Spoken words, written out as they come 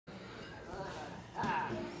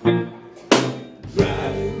Driving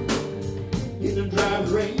in the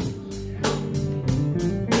driving rain.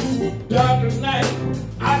 Dark at night,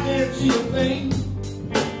 I can't see a thing.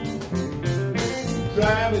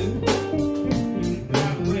 Driving in the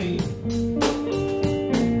driving rain.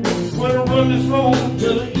 Wanna run this road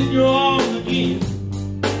till I'm in your arms again.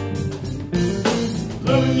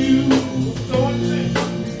 Loving you so insane.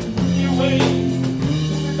 You wait,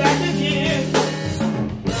 back again.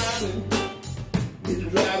 Driving in the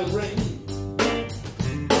driving rain.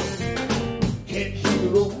 Can't see the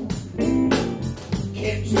road,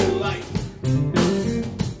 can't see the light.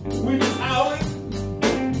 Wind is howling,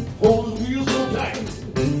 hold the wheels so tight.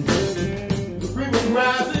 The river's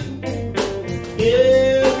rising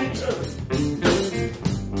every turn.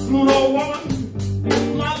 Blue woman,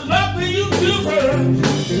 my love for you to burn.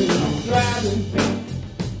 I'm driving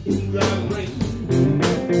in the driving rain.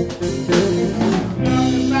 Now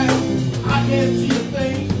tonight, I can't see a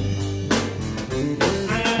thing.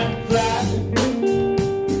 I'm driving in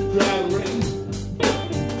the driving rain.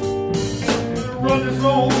 Run this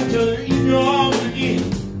road till you're in your arms again.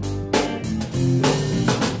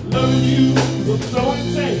 Loving you was so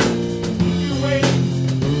insane. You wait,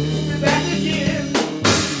 be back again.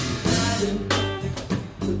 Driving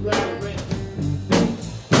the driving rain.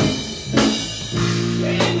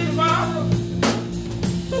 Ain't tomorrow,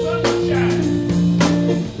 sun will shine.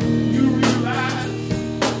 You realize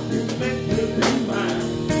it's meant to be mine.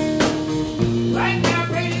 Right now,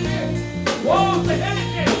 baby, whoa, the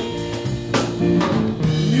hurricane.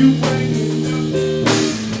 You bring me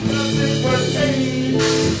nothing but pain.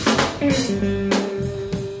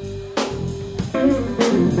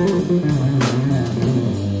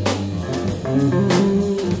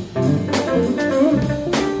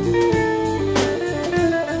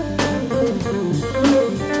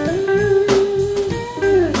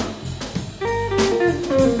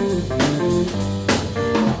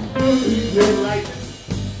 Red light,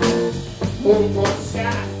 moving for the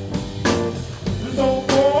sky. This old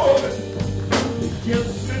boy just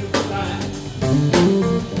slipping by.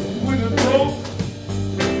 With the throat,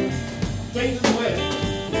 face is wet.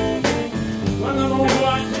 Running over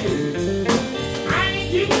like this. I ain't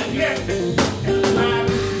you to get and I'm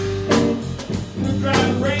driving in the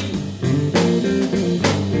driving rain.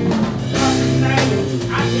 Dark at night,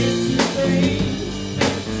 I can't see a thing.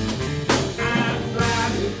 I'm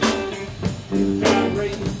driving in the driving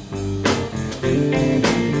rain.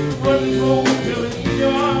 Run this road till it's in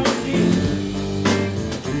your arms again.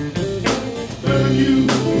 Loving you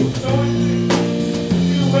so insane.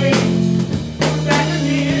 You wait, come back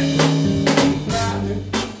again. Driving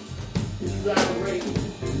in the driving rain.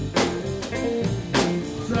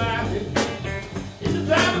 Driving in the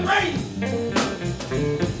driving rain.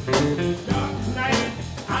 Dark night,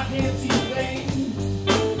 I can't see a thing.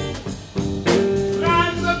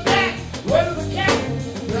 Flying the back, where's the cat?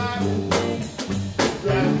 Driving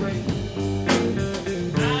driving rain.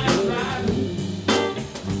 I'm driving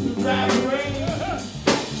the driving rain.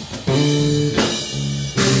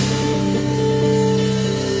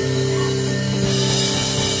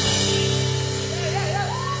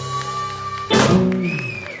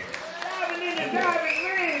 Driving in the driving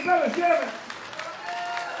rain, Brother Sherman.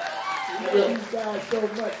 I love you guys so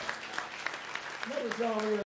much. Another song here.